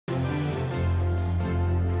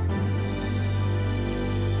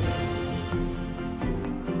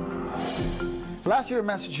Last year in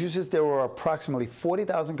Massachusetts, there were approximately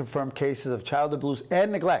 40,000 confirmed cases of child abuse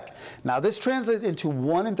and neglect. Now, this translates into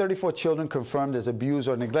 1 in 34 children confirmed as abused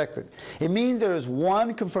or neglected. It means there is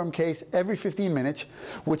one confirmed case every 15 minutes,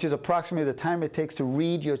 which is approximately the time it takes to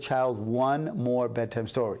read your child one more bedtime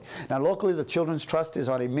story. Now, locally, the Children's Trust is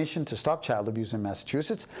on a mission to stop child abuse in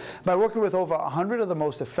Massachusetts by working with over 100 of the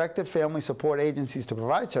most effective family support agencies to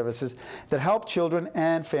provide services that help children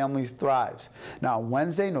and families thrive. Now, on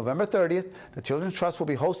Wednesday, November 30th, the Children's Trust will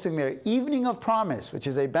be hosting their Evening of Promise, which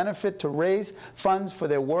is a benefit to raise funds for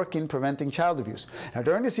their work in preventing child abuse. Now,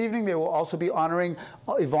 during this evening, they will also be honoring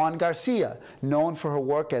Yvonne Garcia, known for her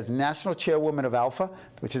work as National Chairwoman of ALPHA,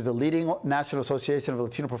 which is the leading National Association of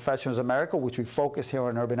Latino Professionals of America, which we focused here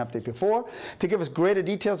on Urban Update before. To give us greater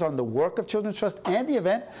details on the work of Children's Trust and the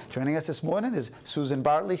event, joining us this morning is Suzin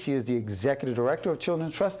Bartley. She is the Executive Director of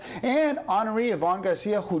Children's Trust, and honoree Yvonne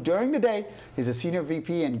Garcia, who during the day is a Senior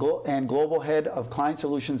VP and Global Head of Client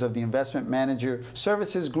Solutions of the Investment Manager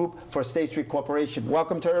Services Group for State Street Corporation.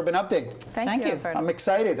 Welcome to Urban Update. Thank you. I'm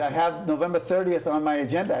excited. I have November 30th on my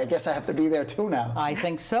agenda. I guess I have to be there too now. I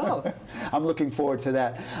think so. I'm looking forward to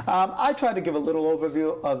that. I tried to give a little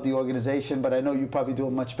overview of the organization, but I know you probably do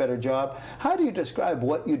a much better job. How do you describe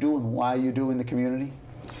what you do and why you do in the community?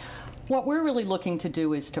 What we're really looking to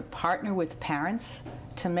do is to partner with parents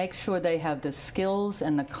to make sure they have the skills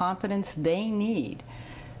and the confidence they need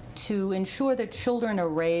to ensure that children are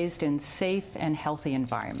raised in safe and healthy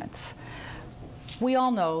environments. We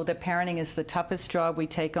all know that parenting is the toughest job we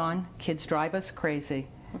take on. Kids drive us crazy.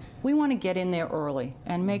 We want to get in there early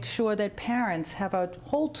and make sure that parents have a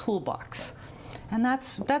whole toolbox. And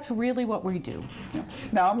that's really what we do. Yeah.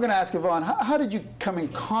 Now, I'm going to ask Yvonne, how did you come in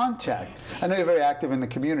contact? I know you're very active in the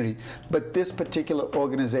community, but this particular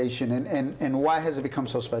organization, and why has it become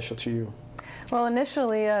so special to you? Well,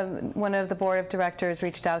 initially, one of the board of directors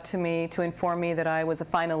reached out to me to inform me that I was a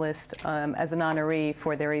finalist as an honoree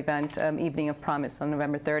for their event, Evening of Promise, on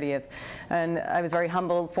November 30th. And I was very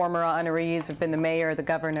humbled. Former honorees have been the mayor, the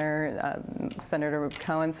governor, Senator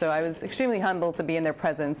Cohen, so I was extremely humbled to be in their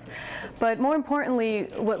presence. But more importantly,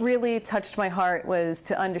 what really touched my heart was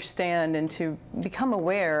to understand and to become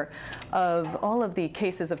aware of all of the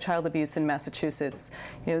cases of child abuse in Massachusetts.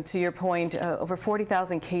 You know, to your point, over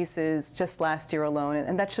 40,000 cases just last year alone,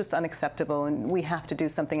 and that's just unacceptable, and we have to do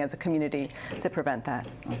something as a community to prevent that.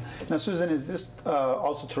 Now, Suzin, is this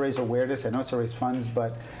also to raise awareness? I know it's to raise funds,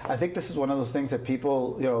 but I think this is one of those things that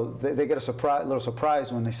people, you know, they get a little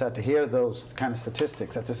surprised when they start to hear those kind of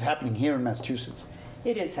statistics, that this is happening here in Massachusetts.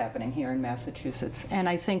 It is happening here in Massachusetts, and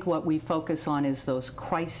I think what we focus on is those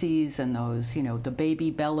crises and those, you know, the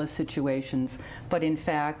baby Bella situations, but in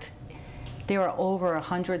fact, there are over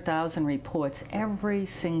 100,000 reports every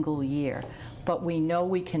single year. But we know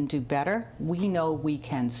we can do better. We know we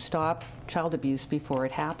can stop child abuse before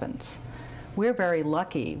it happens. We're very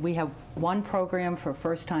lucky. We have one program for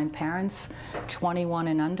first-time parents, 21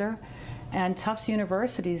 and under, and Tufts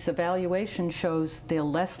University's evaluation shows they're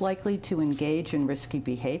less likely to engage in risky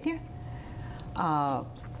behavior,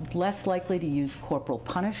 less likely to use corporal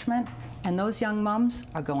punishment, and those young moms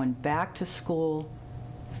are going back to school,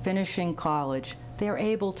 finishing college. They're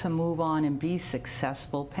able to move on and be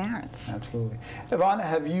successful parents. Absolutely. Yvonne,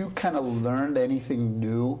 have you kind of learned anything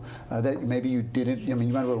new that maybe you didn't, I mean,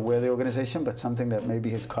 you might be aware of the organization, but something that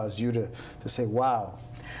maybe has caused you to say, wow?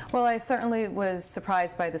 Well, I certainly was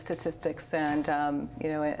surprised by the statistics and, you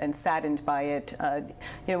know, and saddened by it.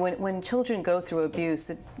 You know, when children go through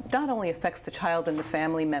abuse, it not only affects the child and the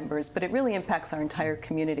family members, but it really impacts our entire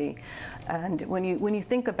community. And when you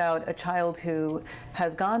think about a child who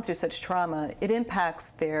has gone through such trauma, it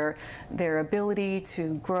impacts their ability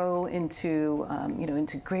to grow into, you know,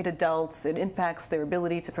 into great adults. It impacts their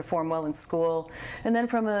ability to perform well in school. And then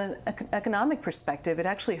from an economic perspective, it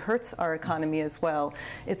actually hurts our economy as well.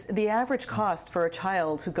 It's the average cost for a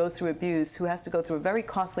child who goes through abuse, who has to go through a very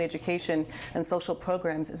costly education and social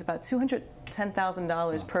programs, is about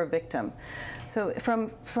 $210,000 per victim. So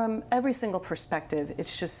from every single perspective,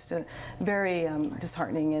 it's just very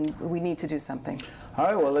disheartening, and we need to do something. All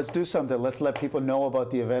right, well, let's do something. Let's let people know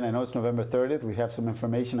about the event. I know it's November 30th. We have some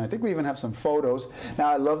information. I think we even have some photos. Now,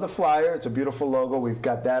 I love the flyer. It's a beautiful logo. We've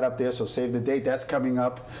got that up there, so save the date. That's coming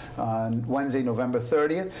up on Wednesday, November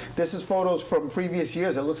 30th. This is photos from previous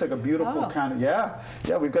years. It looks like a beautiful kind of, yeah,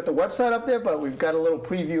 we've got the website up there, but we've got a little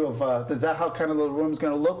preview of, is that how kind of the room's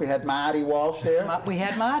going to look? We had Marty Walsh there. We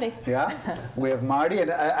had Marty. Yeah, we have Marty,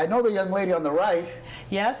 and I know the young lady on the right.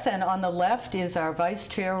 Yes, and on the left is our Vice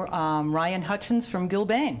Chair, Ryan Hutchins from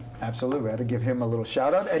Gilbane. Absolutely, we had to give him a little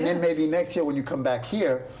shout out, and then maybe next year when you come back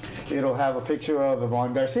here, it'll have a picture of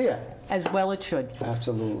Yvonne Garcia. as well it should.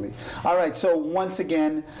 Absolutely. All right, so once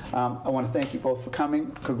again, I want to thank you both for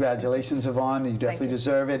coming. Congratulations, Yvonne. You definitely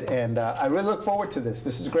deserve it, and I really look forward to this.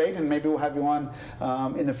 This is great, and maybe we'll have you on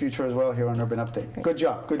in the future as well here on Urban Update. Good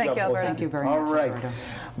job. Good job, you, Alberto. Thank you very much, All right. Alberto.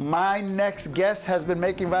 My next guest has been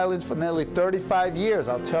making violins for nearly 35 years.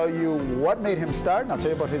 I'll tell you what made him start, and I'll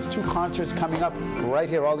tell you about his 2 concerts coming up right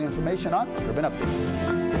here. All the information on Urban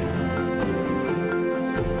Update.